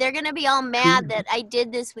is good. They're gonna be all mad that I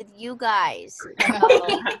did this with you guys.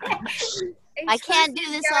 I can't do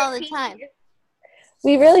this all the time.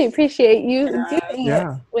 We really appreciate you doing it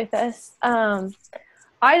with us.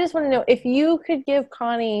 I just want to know if you could give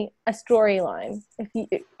Connie a storyline.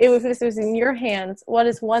 If this was in your hands, what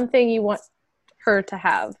is one thing you want her to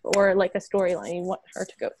have, or like a storyline you want her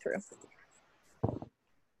to go through?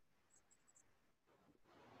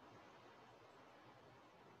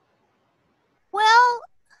 Well,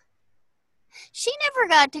 she never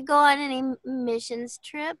got to go on any missions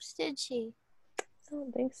trips, did she? I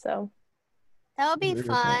don't think so. That would be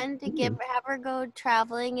fun to have her go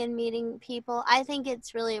traveling and meeting people. I think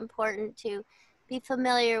it's really important to be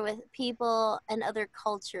familiar with people and other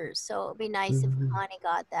cultures. So it would be nice if Connie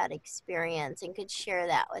got that experience and could share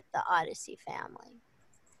that with the Odyssey family.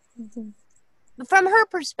 From her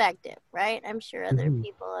perspective, right? I'm sure other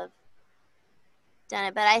people have done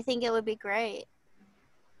it, but I think it would be great.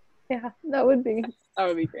 Yeah, that would be. That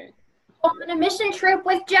would be great. On a mission trip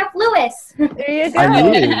with Jeff Lewis. There you go. I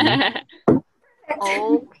mean,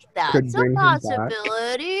 Oh, that's Could a bring him back.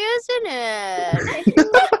 possibility, isn't it?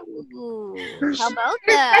 Ooh, how about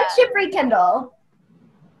Your that? friendship rekindle.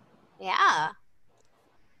 Yeah.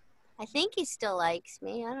 I think he still likes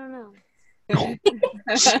me. I don't know.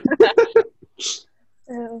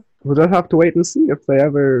 we'll just have to wait and see if they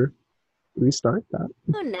ever restart that.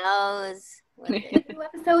 Who knows? Two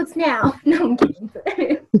episodes now. No, I'm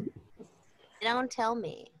kidding. Don't tell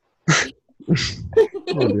me.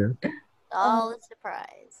 Oh dear. All a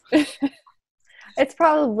surprise. It's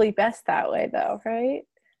probably best that way, though, right?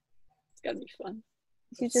 It's gotta be fun.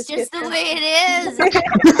 You It's get just the to- way it is.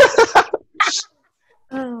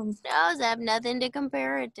 Knows I have nothing to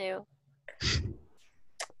compare it to.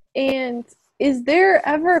 And is there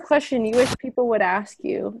ever a question you wish people would ask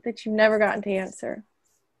you that you've never gotten to answer?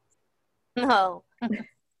 No.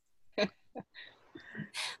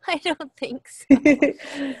 I don't think so.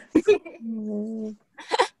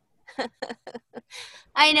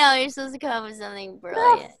 I know, you're supposed to come up with something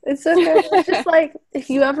brilliant. It's okay. It's just like, if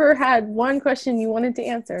you ever had one question you wanted to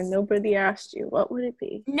answer and nobody asked you, what would it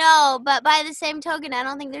be? No, but by the same token, I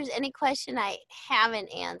don't think there's any question I haven't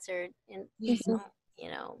answered. And, you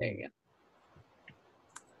know, There you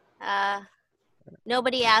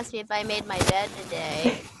nobody asked me if I made my bed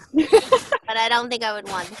today. But I don't think I would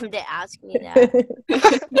want them to ask me that.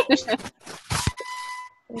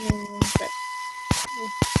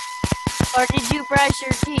 Or did you brush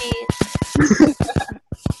your teeth?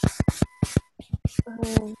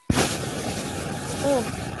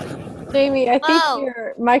 Jamie, I think Whoa.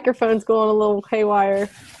 your microphone's going a little haywire.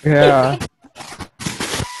 Yeah.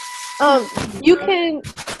 You can.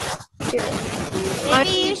 Maybe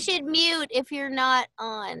you should mute if you're not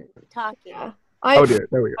on talking. Oh dear,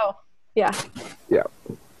 there we go. Oh, yeah. Yeah.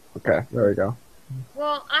 Okay, there we go.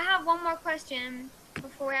 Well, I have one more question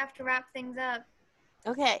before we have to wrap things up.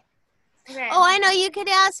 Okay. Okay. Oh, I know. You could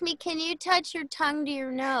ask me, can you touch your tongue to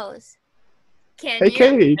your nose? Can Hey you?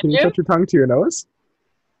 Katie, can you Yeah. touch your tongue to your nose?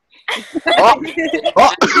 Oh.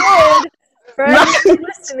 For everybody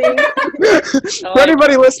listening, For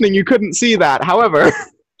anybody listening, you couldn't see that. However,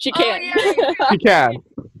 She Oh, can't. yeah. you can.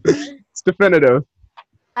 It's definitive.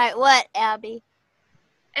 All right, what, Abby?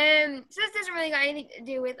 So this doesn't really got anything to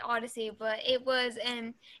do with Odyssey, but it was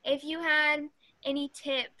if you had any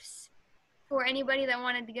tips for anybody that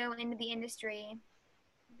wanted to go into the industry,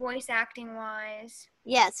 voice acting wise.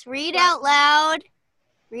 Yes, read out loud.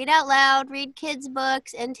 Read out loud, read kids'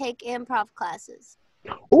 books, and take improv classes.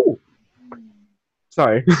 Oh,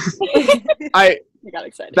 sorry. I got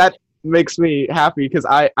excited. That makes me happy because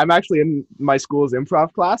I'm actually in my school's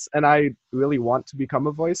improv class and I really want to become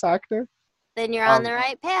a voice actor. Then you're on the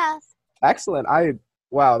right path. Excellent.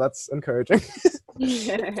 Wow, that's encouraging.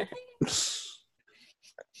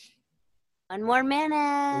 One more minute.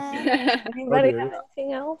 anybody dear. have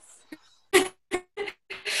anything else?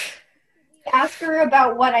 Ask her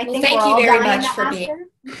about what I Well, think thank we're you all very dying much to for ask being- her.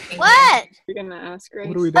 What? You're gonna ask Grace.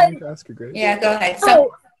 What are we doing to ask her, Grace? Yeah, go ahead.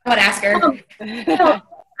 Oh, Someone ask her. no,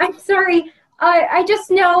 I'm sorry. I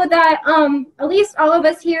just know that at least all of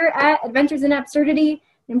us here at Adventures in Absurdity,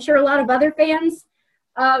 I'm sure a lot of other fans,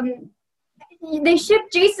 they ship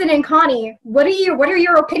Jason and Connie. What are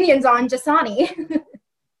your opinions on Jasani?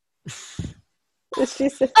 She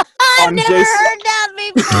said, I've On never Jason. heard that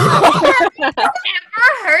before.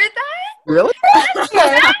 Ever heard that? Really?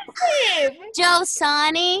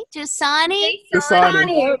 Josani? Jasani?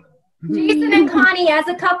 Jasani. Jason and Connie as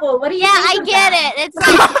a couple. What do you Yeah, think I of get that? it. It's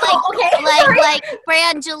like Okay, sorry. like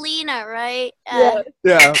Brangelina, right? Yeah.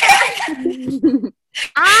 Yeah.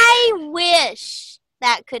 I wish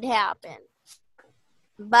that could happen.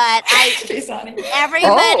 But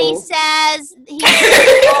everybody Oh. says he's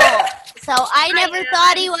too old. So I never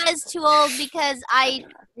thought he was too old because I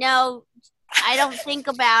don't think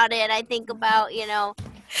about it. I think about,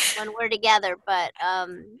 when we're together. But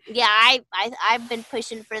yeah, I've been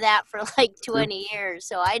pushing for that for like 20 years.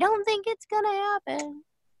 So I don't think it's gonna happen.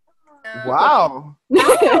 Wow.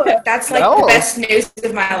 That's like No. the best news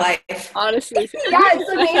of my life. Honestly. Yeah, it's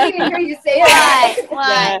amazing to hear you say that.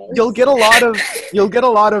 Why? You'll get a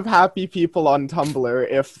lot of happy people on Tumblr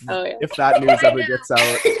if Oh, yeah. if that news ever gets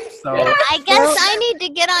out. So I guess I need to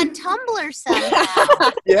get on Tumblr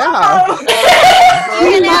somehow. yeah.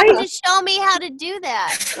 You're gonna have to show me how to do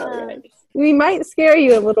that. we might scare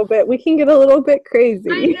you a little bit. We can get a little bit crazy.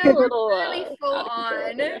 I know, Little, really full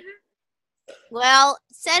on. Well,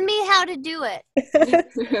 send me how to do it Yes.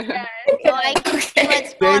 so I can see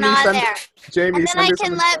what's going Jamie, on send- there. Jamie, And then send I her can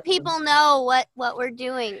some let instructions. people know what we're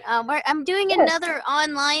doing. I'm doing another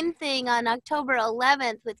online thing on October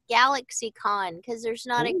 11th with GalaxyCon because there's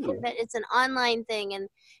not it's an online thing, and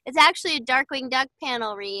it's actually a Darkwing Duck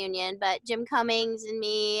panel reunion. But Jim Cummings and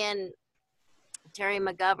me and Terry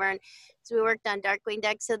McGovern, so we worked on Darkwing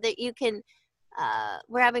Duck so that you can.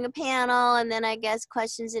 We're having a panel, and then I guess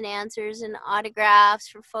questions and answers and autographs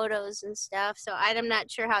for photos and stuff. So I'm not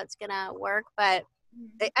sure how it's gonna work, but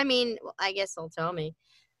I mean, I guess they'll tell me,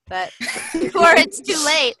 but before it's too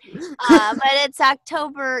late. But it's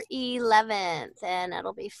October 11th, and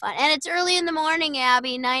it'll be fun. And it's early in the morning,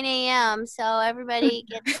 Abby, 9 a.m. So everybody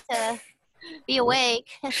gets to be awake.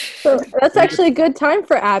 So that's actually a good time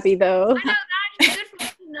for Abby, though. I know that's good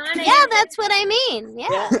for 9 a.m. Yeah, that's what I mean.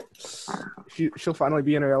 Yeah. She'll finally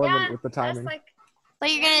be in her element Yeah, with the that's timing. like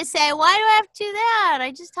But you're gonna say, why do I have to do that?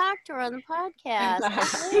 I just talked to her on the podcast.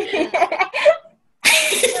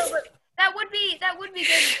 No, but that would be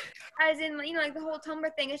good. As in, like the whole Tumblr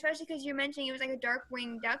thing, especially because you're mentioning it was like a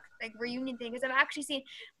Darkwing Duck like reunion thing. Because I've actually seen,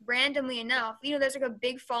 randomly enough, there's like a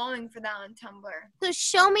big following for that on Tumblr. So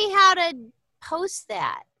show me how to post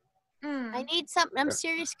that. Mm. I need something. I'm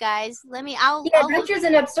serious, guys. I'll The Adventures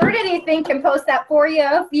in Absurdity thing can post that for you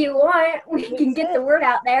if you want. We can get the word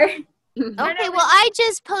out there. Okay, well, I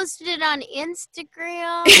just posted it on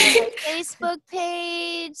Instagram, my Facebook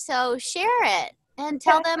page, so share it and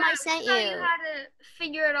tell them I sent Tell you. you how to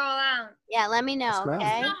figure it all out. Yeah, let me know, Yes, ma'am.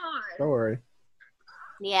 okay? It's not hard. Don't worry.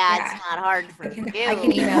 Yeah, Yeah. it's not hard for I you.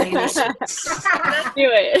 can email you this. Let's do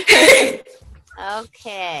it.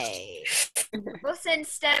 Okay. We'll send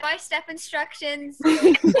step-by-step instructions.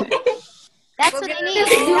 That's We'll what get I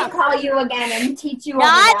it. need. We'll call you again and teach you all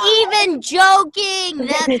Not about. even joking.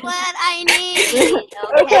 That's what I need.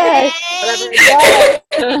 Okay.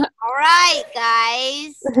 Okay. All right,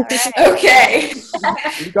 guys. All right. Okay.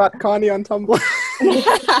 You got Connie on Tumblr.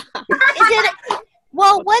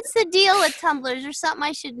 Well, what's the deal with Tumblr? Is there something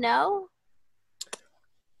I should know?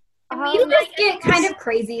 You just get kind of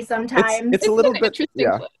crazy sometimes. It's a little an bit, interesting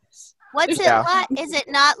yeah. place. What's it Yeah. like? Is it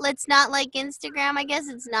not? It's not like Instagram. I guess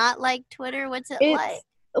it's not like Twitter. What's it like? It's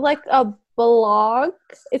like a blog.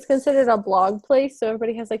 It's considered a blog place, so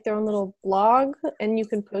everybody has like their own little blog, and you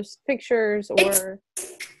can post pictures or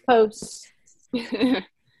posts.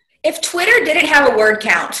 If Twitter didn't have a word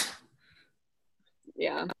count,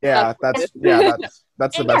 Yeah. Yeah, that's the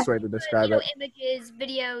And best way to describe it. Images,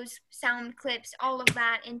 videos, sound clips, all of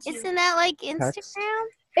that into. Isn't that like Instagram?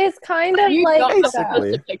 It's kind of You like don't have to that.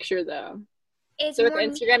 post a picture though. It's So with more-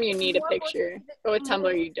 Instagram, you need a more picture, but with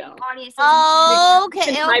Tumblr, you don't. Audiences. Oh, You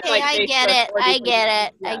okay, can type, okay, like, I get Facebook it. or I different get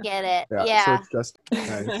it. things, I get it. So Yeah, it's just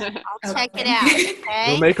nice. I'll check it out. You'll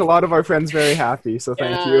Okay. make a lot of our friends very happy, so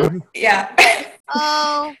thank Yeah. you. yeah.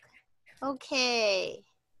 Oh, okay.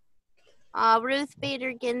 Ruth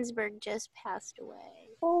Bader Ginsburg just passed away.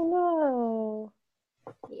 Oh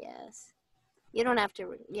Yes. You don't have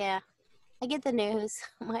to. Yeah. I get the news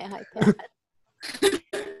on my iPad.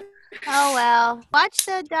 Oh, well. Watch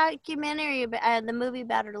the documentary, the movie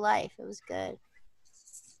about her life. It was good.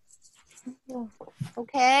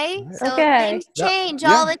 Okay? So Okay. things Yep. change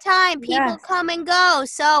Yeah. all the time. People Yes. come and go.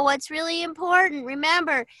 So what's really important,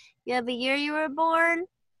 remember, you have a year you were born,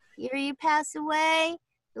 year you pass away,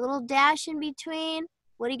 a little dash in between.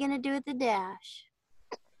 What are you going to do with the dash?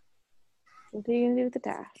 no. What are you gonna do with the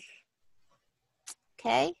dash?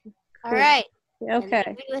 Okay? All Cool. right. Okay.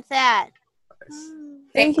 And with that.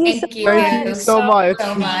 Thank you so Thank you. Thank you so much.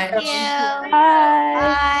 so much. Thank you.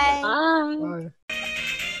 Bye. Bye. Bye.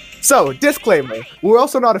 So, disclaimer. We're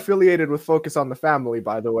also not affiliated with Focus on the Family,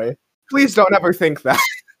 by the way. Please don't ever think that.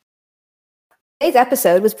 Today's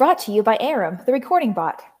episode was brought to you by Aram, the recording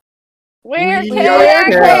bot. We're We chaos.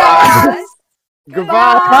 are chaos.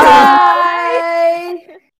 Goodbye. Bye.